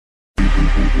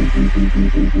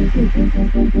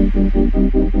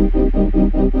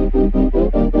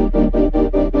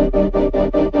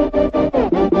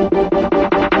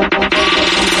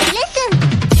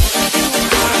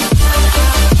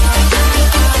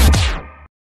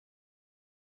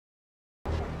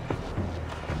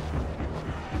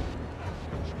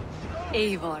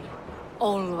Eivor,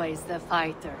 always the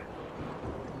fighter.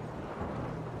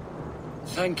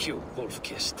 Thank you,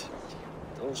 Wolf-Kissed.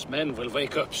 Those men will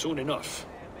wake up soon enough.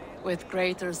 With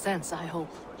greater sense, I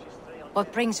hope.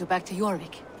 What brings you back to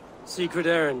Jorvik? Secret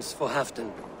errands for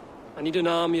Halfdan. I need an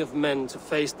army of men to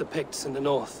face the Picts in the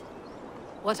north.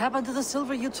 What happened to the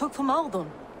silver you took from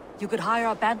Aldon? You could hire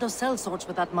a band of sellswords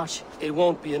with that much. It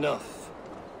won't be enough.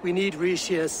 We need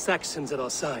Rishia's Saxons at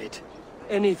our side.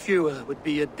 Any fewer would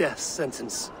be a death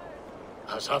sentence.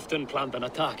 Has Halfdan planned an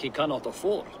attack he cannot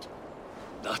afford?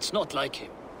 That's not like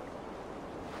him.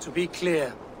 To be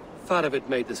clear, Faravid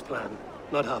made this plan,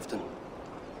 not Halfdan.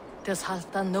 Does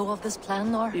Halfdan know of this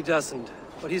plan, or...? He doesn't,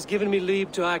 but he's given me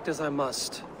leave to act as I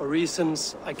must, for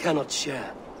reasons I cannot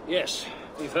share. Yes,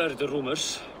 we've heard the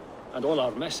rumors, and all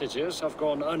our messages have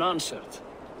gone unanswered.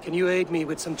 Can you aid me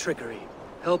with some trickery?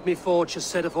 Help me forge a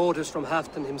set of orders from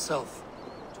Halfdan himself,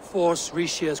 to force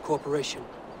Rishia's cooperation.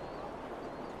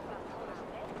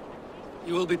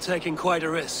 You will be taking quite a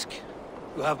risk.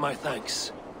 You have my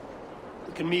thanks.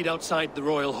 We can meet outside the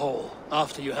Royal Hall,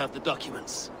 after you have the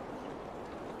documents.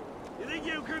 You think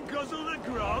you can guzzle the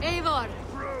grog? Eivor,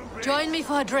 join me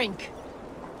for a drink.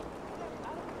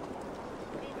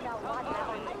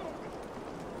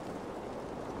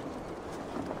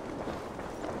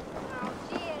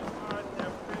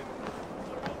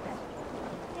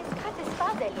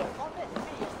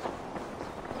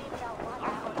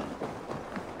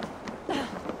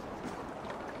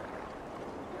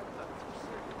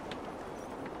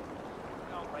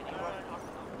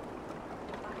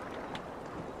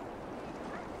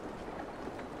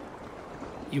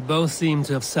 You both seem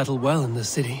to have settled well in the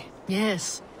city.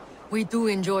 Yes, we do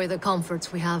enjoy the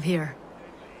comforts we have here.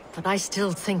 But I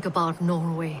still think about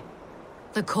Norway.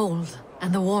 The cold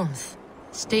and the warmth.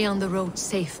 Stay on the road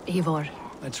safe, Eivor.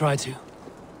 I try to.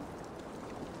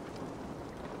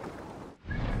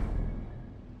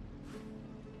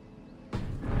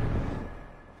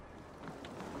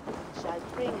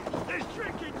 There's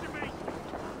tricking to me!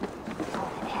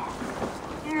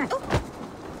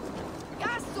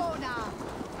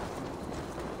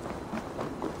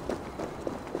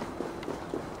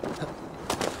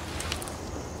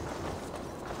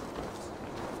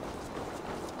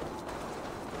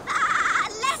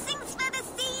 Lessons for the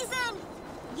season!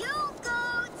 You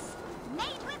goats,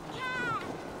 made with care!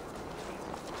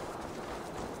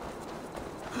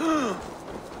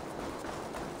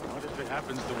 What if it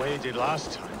happens the way it did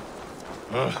last time?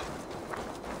 Ugh.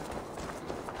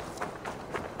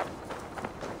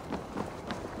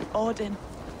 Odin,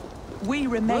 we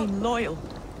remain loyal.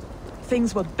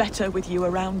 Things were better with you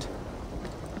around.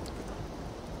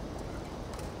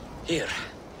 Here,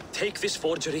 take this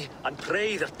forgery and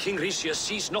pray that King Rishia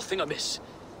sees nothing amiss.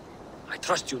 I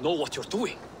trust you know what you're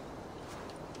doing.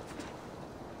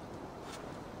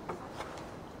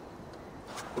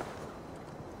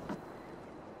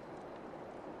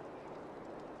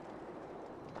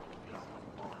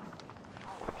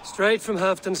 Straight from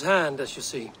Halfdan's hand, as you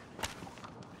see.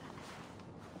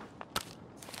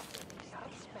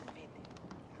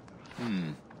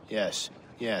 Yes,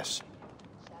 yes.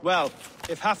 Well,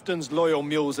 if Halfdan's loyal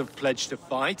mules have pledged to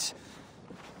fight,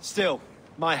 still,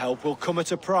 my help will come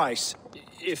at a price.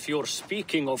 If you're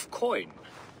speaking of coin...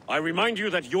 I remind you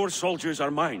that your soldiers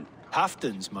are mine.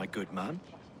 Halfdan's, my good man.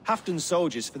 Halfdan's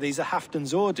soldiers, for these are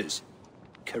Halfdan's orders.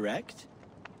 Correct?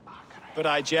 But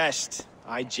I jest.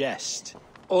 I jest.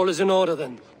 All is in order,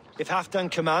 then. If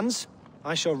Halfdan commands,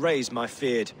 I shall raise my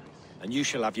feared, and you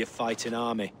shall have your fighting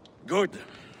army. Good.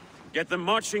 Get them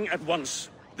marching at once.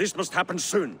 This must happen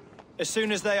soon. As soon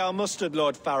as they are mustered,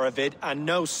 Lord Faravid, and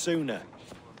no sooner.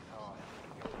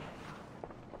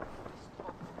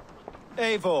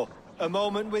 Eivor, a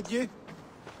moment with you?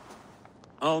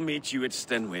 I'll meet you at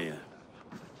Stenway.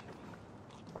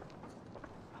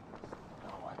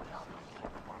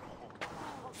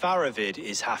 Faravid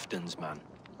is Halfdan's man.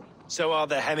 So are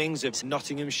the Hemmings of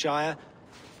Nottinghamshire,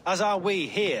 as are we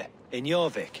here in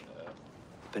Jorvik.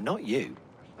 But not you.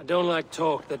 I don't like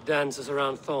talk that dances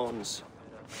around thorns.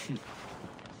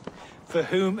 For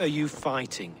whom are you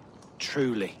fighting,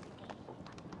 truly?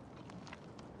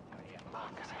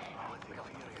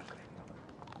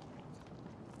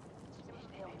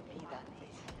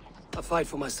 I fight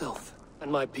for myself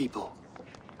and my people.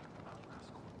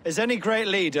 As any great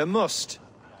leader must.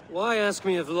 Why ask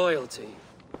me of loyalty?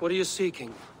 What are you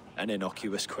seeking? An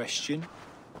innocuous question.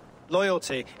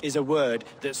 Loyalty is a word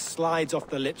that slides off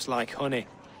the lips like honey.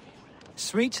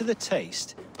 Sweet to the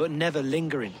taste, but never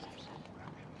lingering.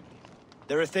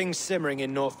 There are things simmering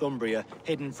in Northumbria,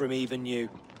 hidden from even you.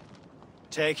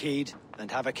 Take heed, and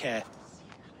have a care.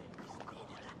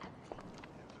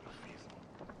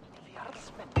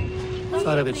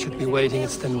 Faravit should be waiting at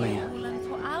Stenway.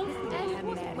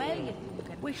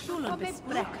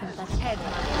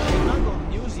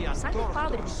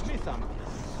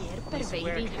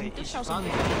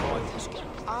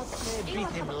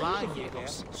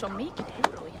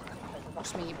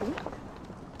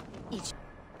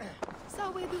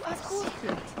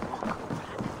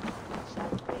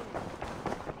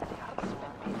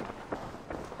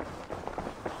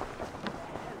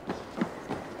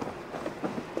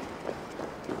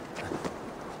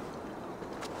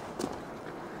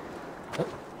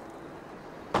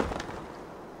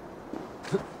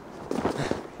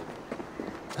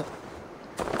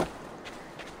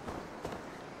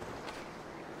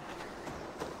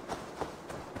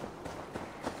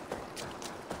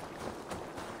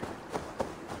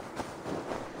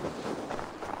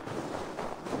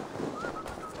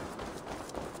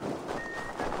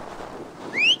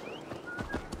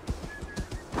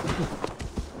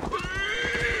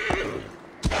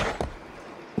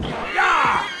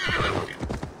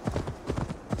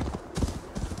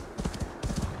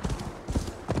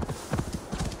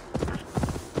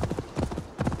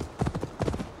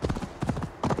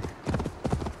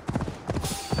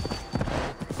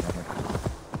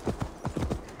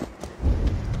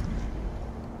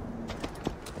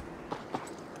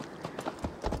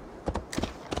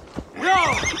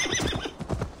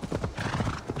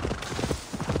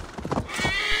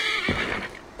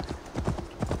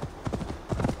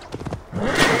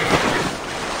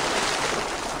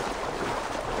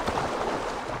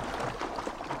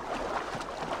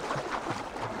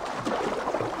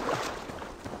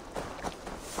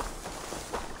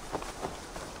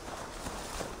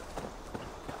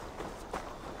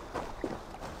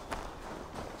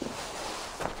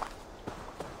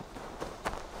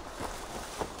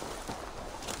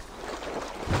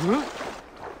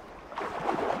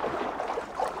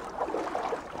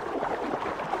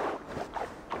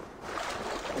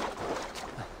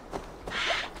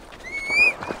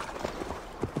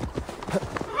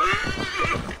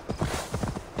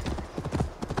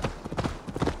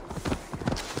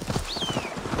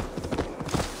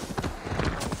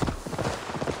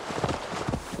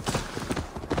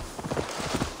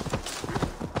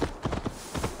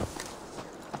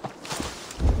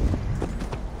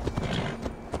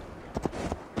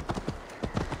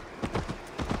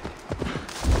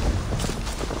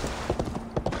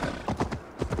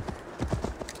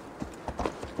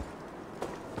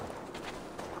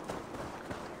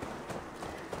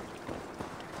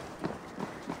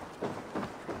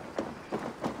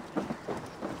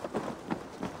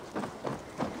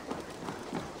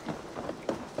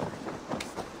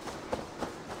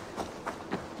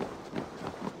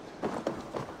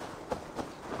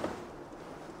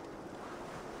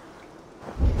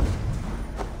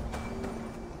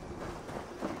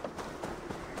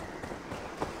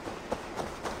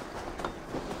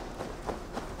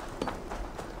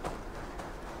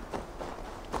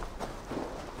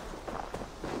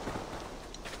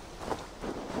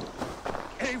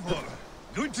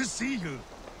 Good to see you.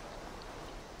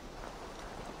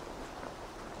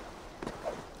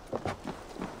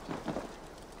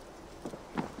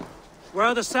 Where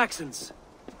are the Saxons?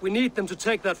 We need them to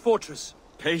take that fortress.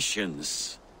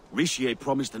 Patience. Richier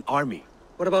promised an army.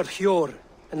 What about Hjor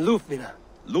and Lufvina?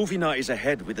 Lufvina is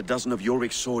ahead with a dozen of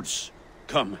Yorick's swords.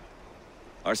 Come.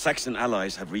 Our Saxon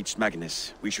allies have reached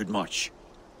Magnus. We should march.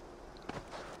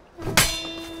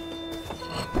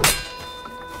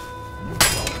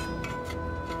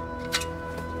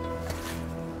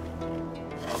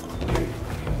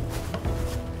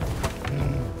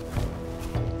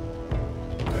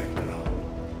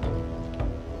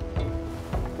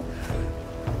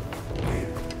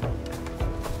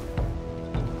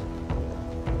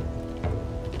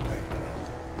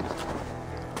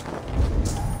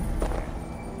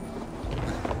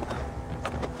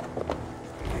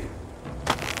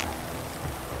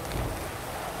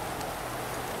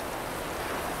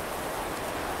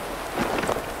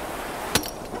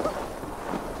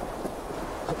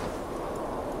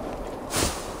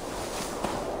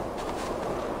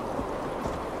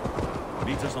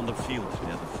 Meet us on the field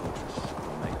near the fortress.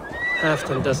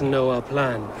 Halfton doesn't know our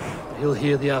plan, but he'll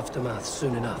hear the aftermath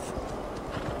soon enough.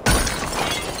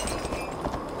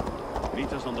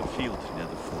 Meet us on the field near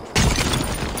the fortress.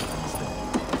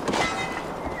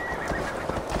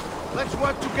 Let's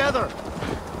work together!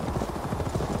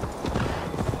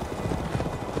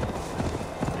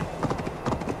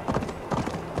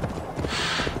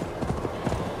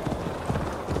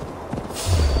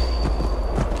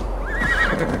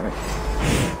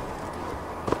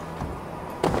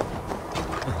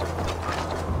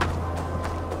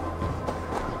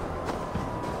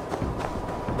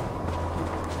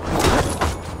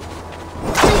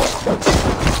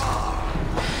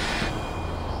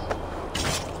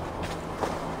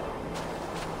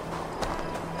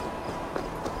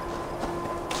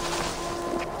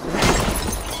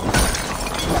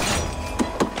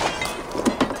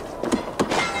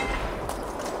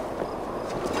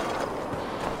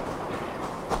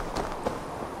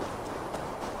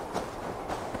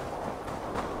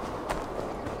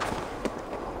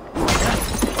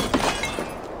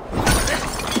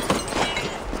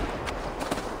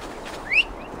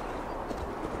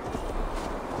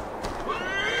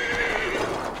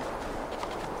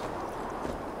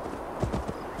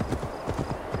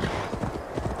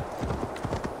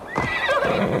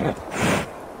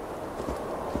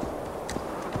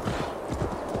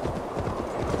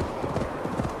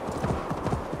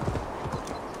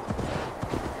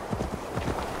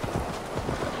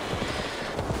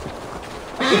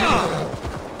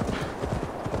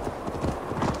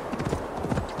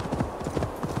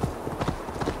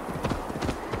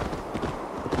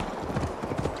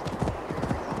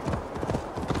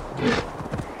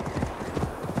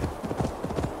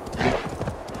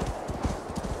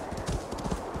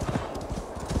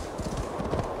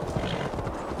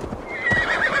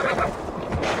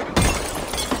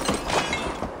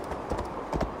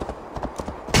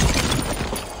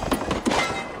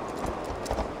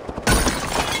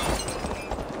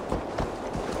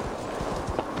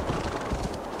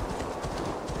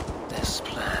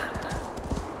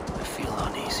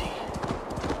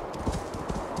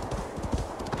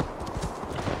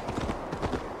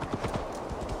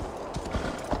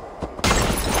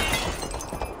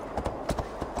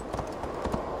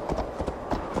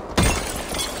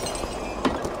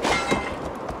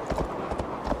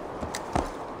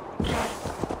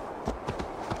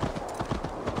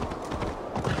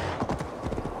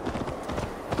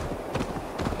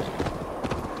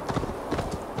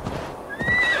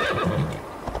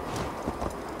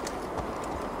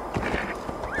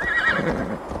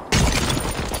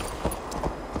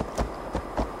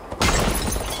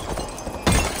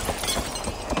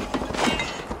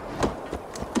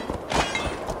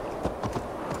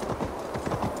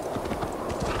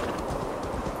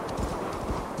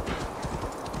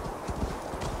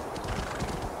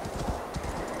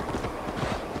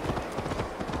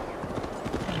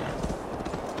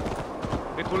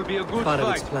 It will be a good Part of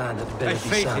fight. its plan had I better have be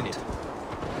faith sound. in it.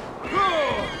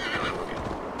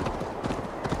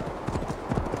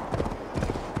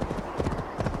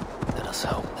 Let us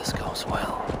hope this goes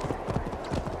well.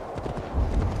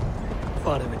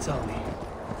 Part of its army.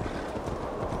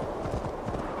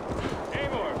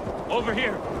 Eivor, over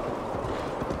here.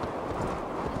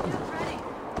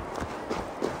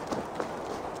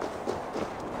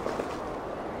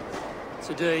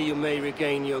 Today you may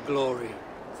regain your glory.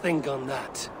 Think on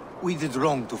that. We did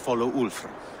wrong to follow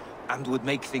Ulfr, and would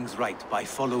make things right by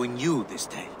following you this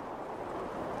day.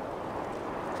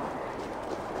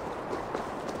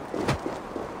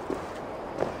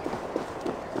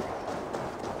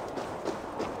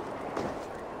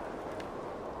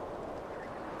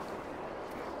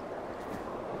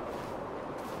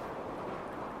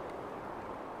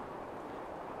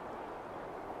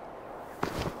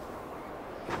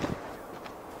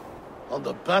 On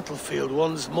the battlefield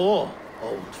once more,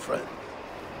 old friend.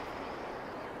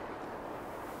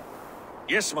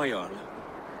 Yes, my Jarl.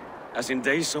 As in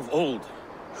days of old.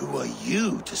 Who are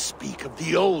you to speak of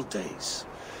the old days?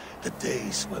 The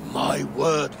days when my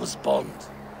word was bond.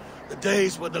 The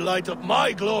days when the light of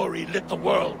my glory lit the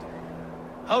world.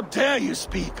 How dare you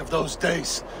speak of those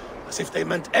days as if they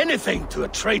meant anything to a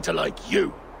traitor like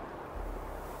you?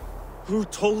 Who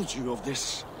told you of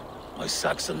this? My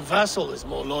Saxon vassal is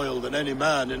more loyal than any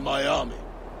man in my army.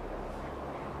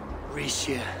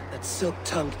 Rishia, that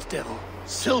silk-tongued devil.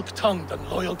 Silk-tongued and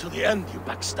loyal to the end, you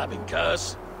backstabbing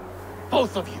curs.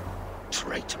 Both of you,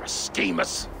 traitorous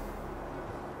schemers.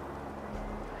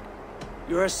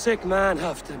 You're a sick man,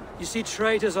 Hafton. You see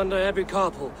traitors under every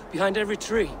couple, behind every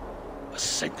tree. A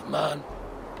sick man?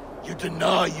 You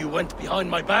deny you went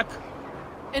behind my back?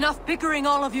 Enough bickering,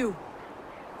 all of you.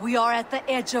 We are at the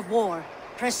edge of war.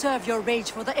 Preserve your rage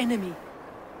for the enemy.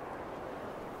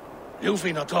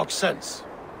 Ljufina talks sense.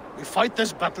 We fight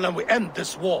this battle and we end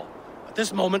this war. At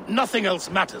this moment, nothing else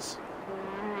matters.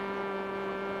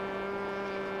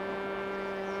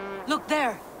 Look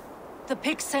there. The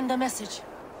Picts send a message.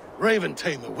 Raven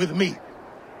Tamer, with me.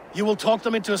 You will talk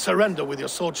them into a surrender with your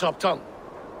sword-sharp tongue.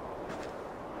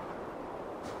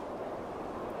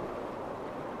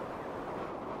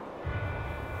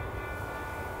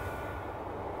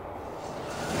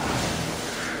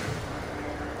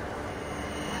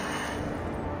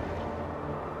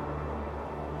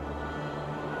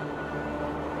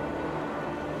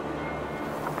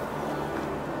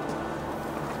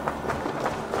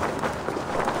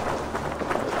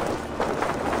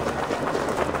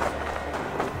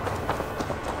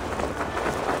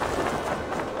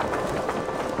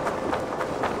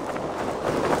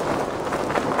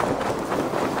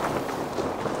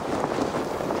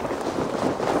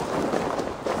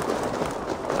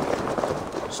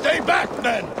 Stay back,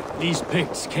 men! These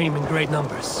Picts came in great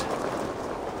numbers.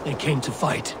 They came to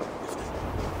fight.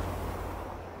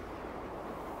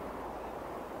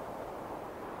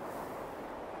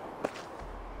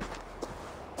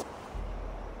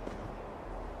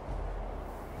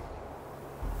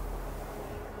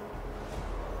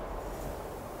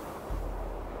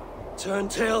 Turn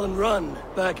tail and run,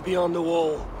 back beyond the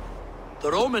wall.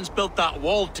 The Romans built that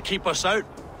wall to keep us out.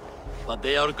 But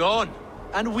they are gone,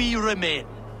 and we remain.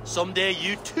 Someday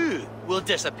you too will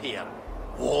disappear.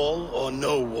 Wall or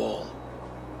no wall,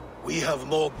 we have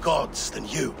more gods than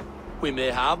you. We may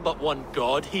have but one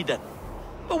god, Hedon.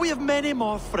 But we have many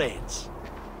more friends.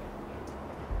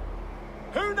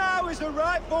 Who now is the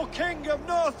rightful king of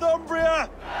Northumbria?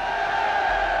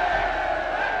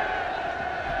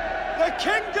 The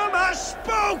kingdom has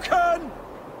spoken!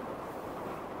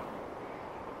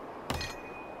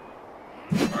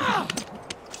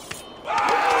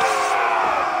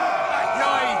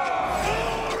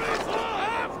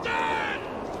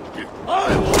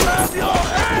 I will have your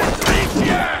head,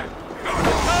 Legion!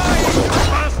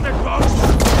 Bastard boss!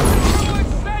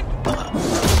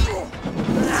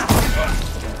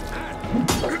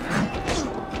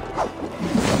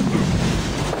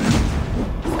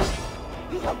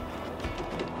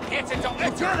 Get it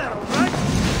together, right?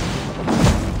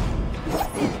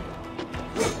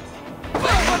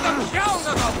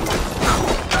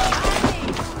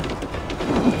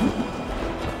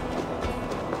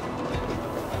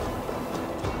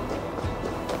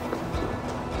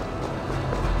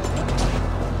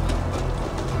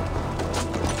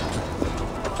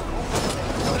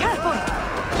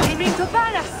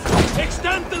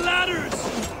 Extend the ladders!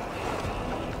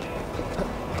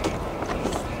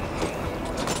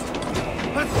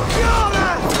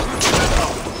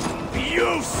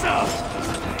 You, sir!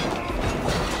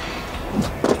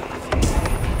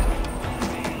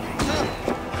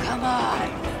 Come on!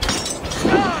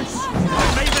 Charge!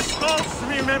 May the skulls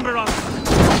remember us!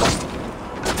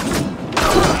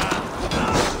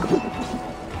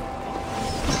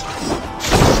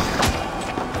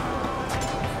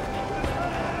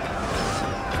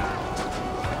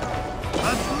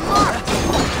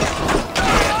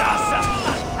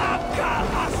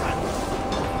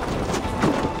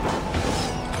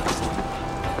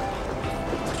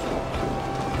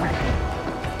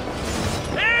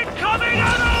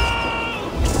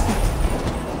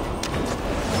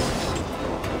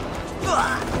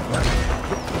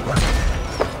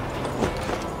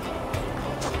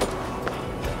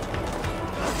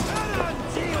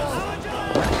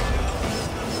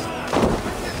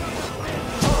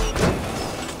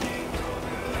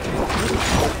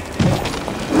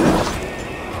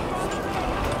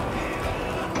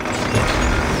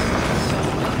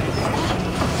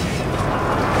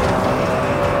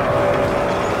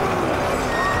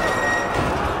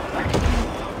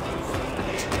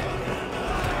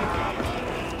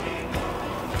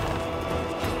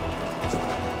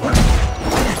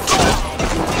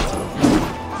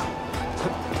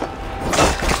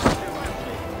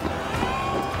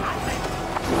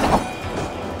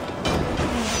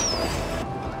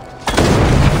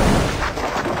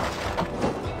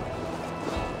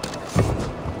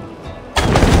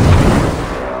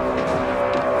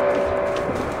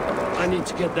 I need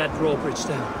to get that drawbridge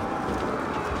down.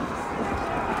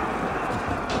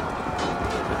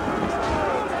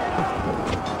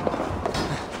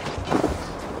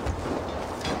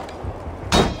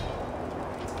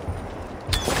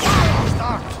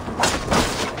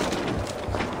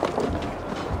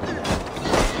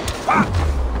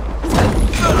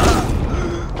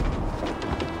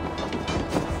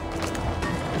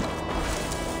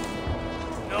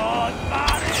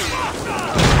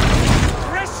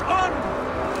 Press on!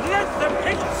 Let the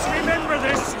Picts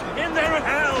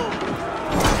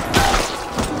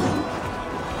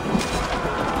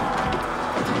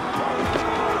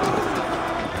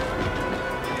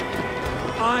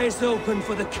eyes open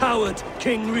for the coward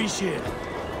King Rishir.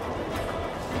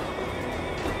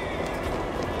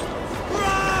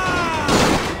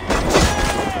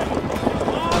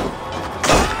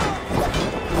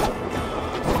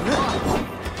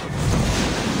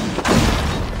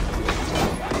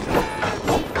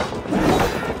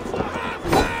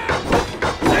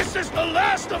 This is the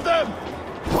last of them!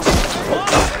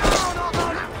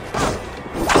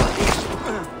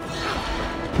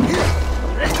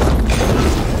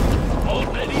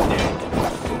 Already dead.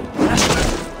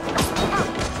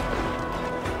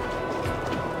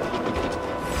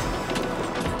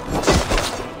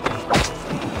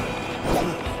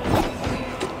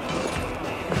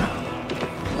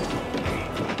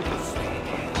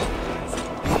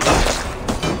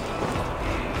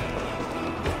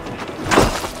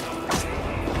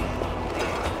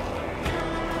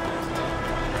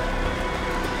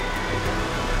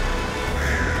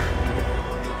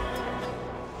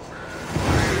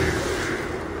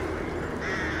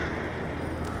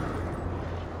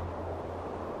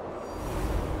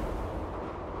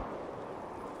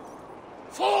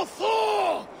 For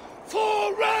Thor!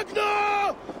 For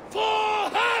Ragnar! For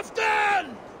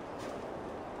Halfdan!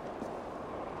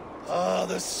 Ah,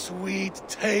 the sweet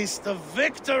taste of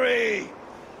victory!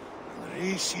 And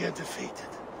Rishia defeated.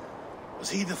 Was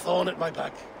he the thorn at my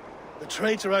back? The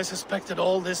traitor I suspected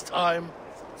all this time?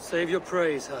 Save your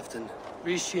praise, Halfdan.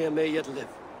 Rishia may yet live.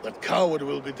 That coward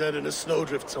will be dead in a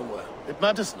snowdrift somewhere. It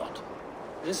matters not.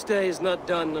 This day is not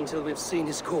done until we've seen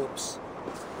his corpse.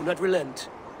 Do not relent.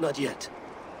 Not yet.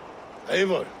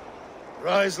 Eivor,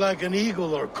 rise like an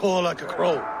eagle or caw like a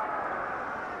crow.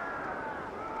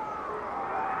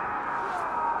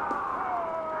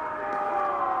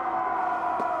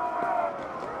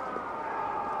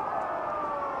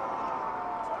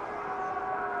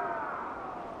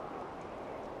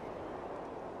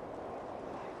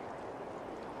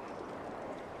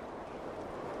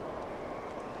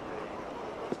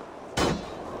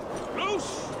 Roos!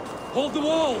 Hold the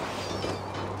wall!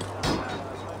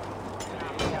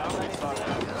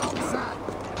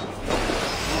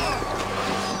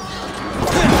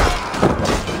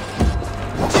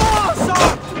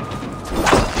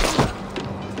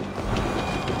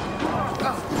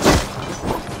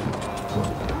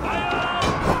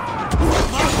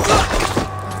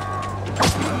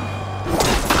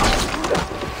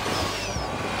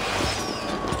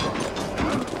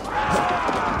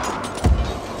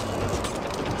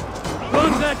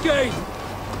 Close that gate!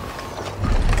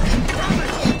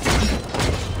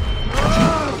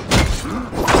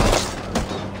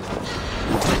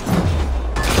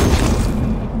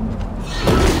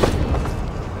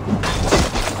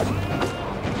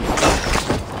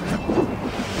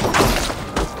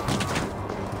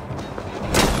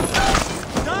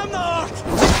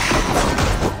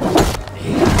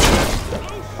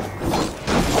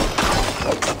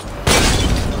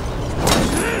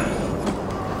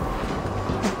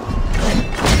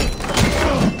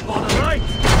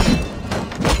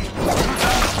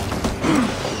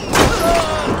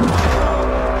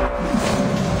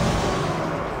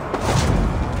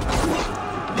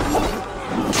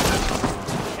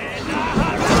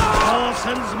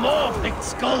 Sends more picked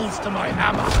skulls to my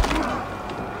hammer.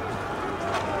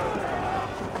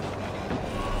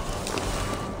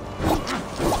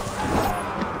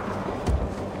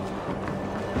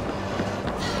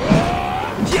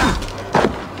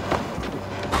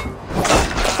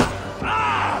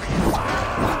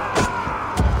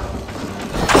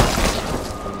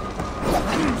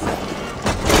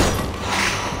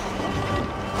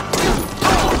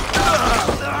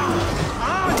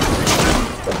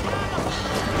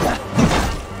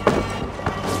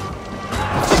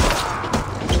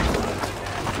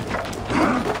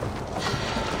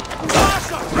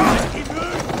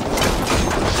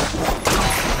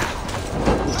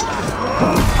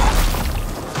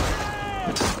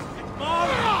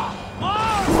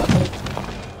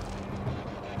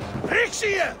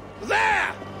 Rishia!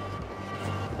 There!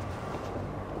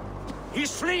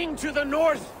 He's fleeing to the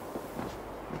north!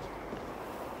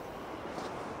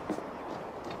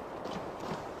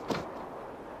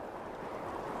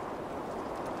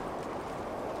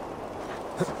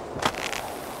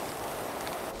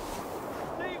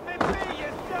 Leave me be,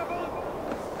 you devil!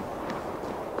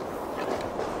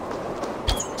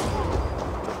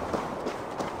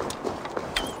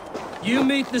 You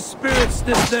meet the spirits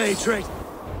this day, traitor.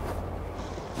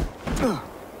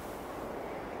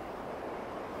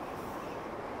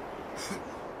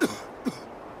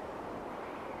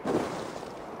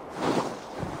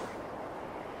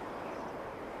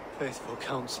 Faithful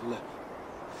counselor,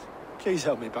 please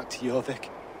help me back to Jorvik.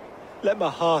 let my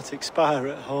heart expire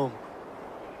at home.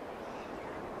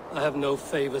 I have no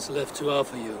favors left to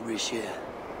offer you, Richier.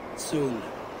 Soon,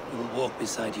 you will walk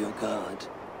beside your guard.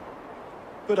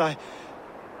 But I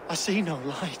see no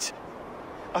light.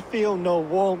 I feel no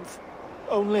warmth.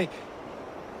 Only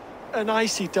an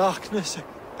icy darkness,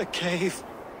 a cave.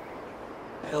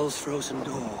 Hell's frozen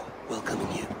door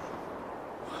welcoming you.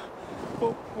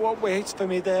 What waits for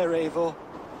me there, Eivor?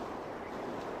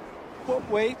 What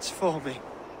waits for me?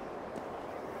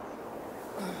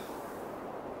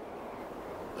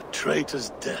 A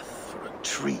traitor's death for a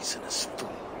treasonous fool.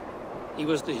 He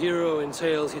was the hero in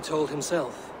tales he told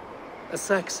himself. A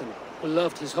Saxon who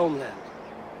loved his homeland.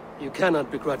 You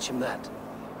cannot begrudge him that.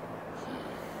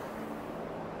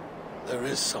 There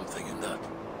is something in that.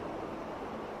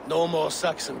 No more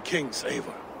Saxon kings,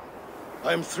 Eivor.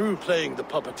 I am through playing the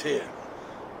puppeteer.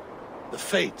 The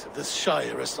fate of this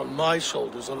Shire rests on my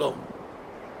shoulders alone.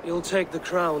 You'll take the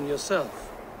crown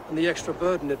yourself, and the extra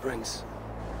burden it brings.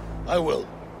 I will.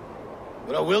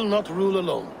 But I will not rule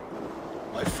alone.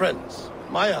 My friends,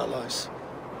 my allies,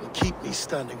 will keep me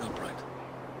standing upright.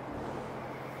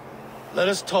 Let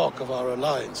us talk of our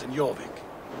alliance in Jorvik.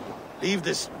 Leave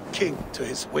this king to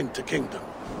his winter kingdom.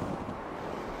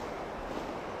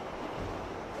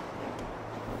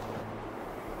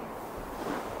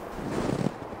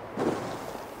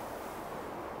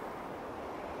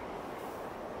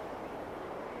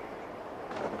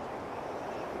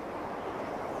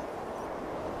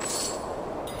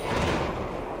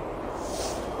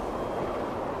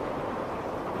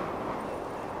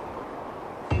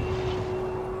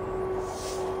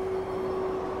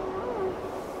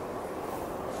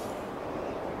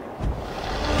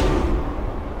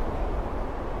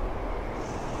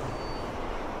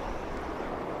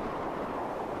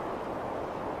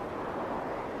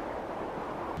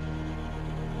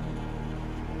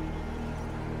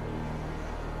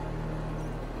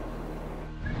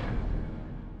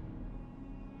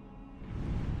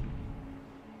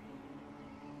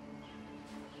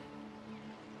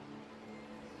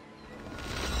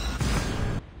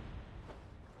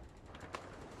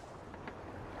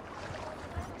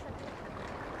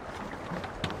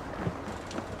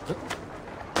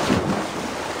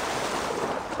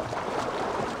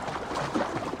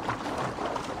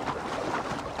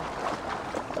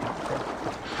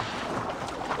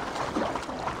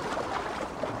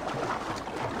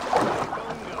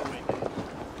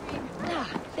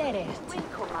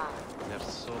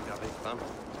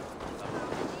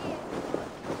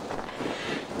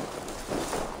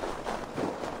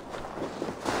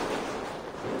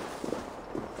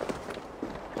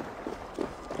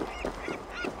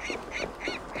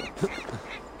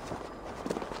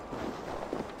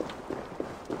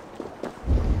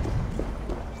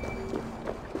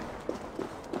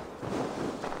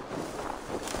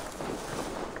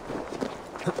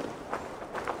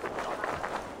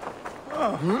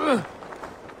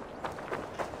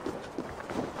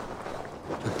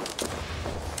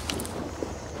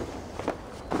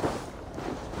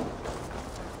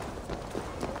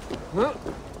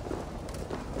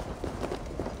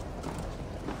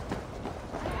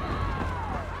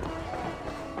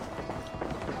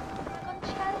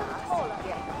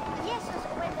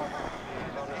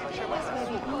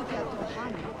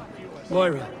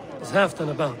 Moira, is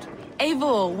Halfdan about?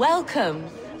 Eivor, welcome!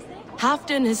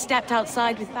 Halfdan has stepped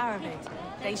outside with Faravit.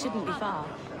 They shouldn't be far.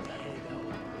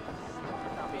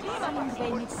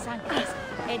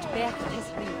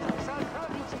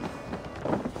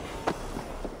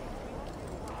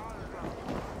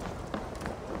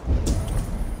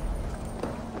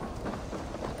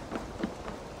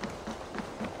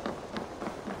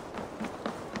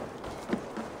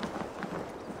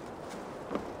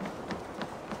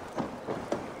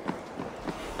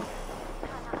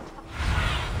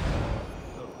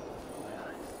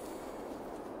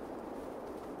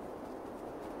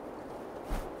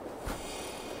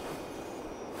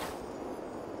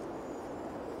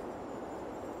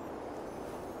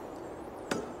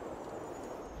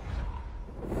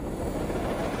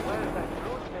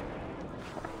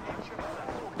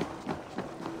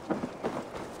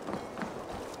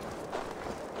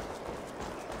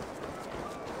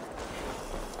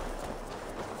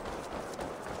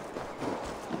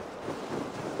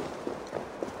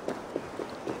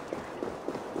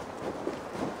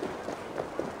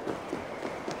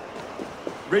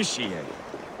 Richier,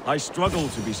 I struggle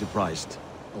to be surprised.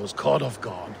 I was caught off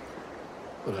guard,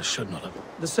 but I should not have.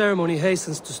 The ceremony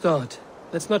hastens to start.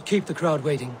 Let's not keep the crowd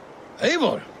waiting.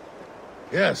 Eivor!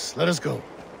 Yes, let us go.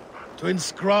 To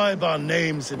inscribe our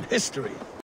names in history.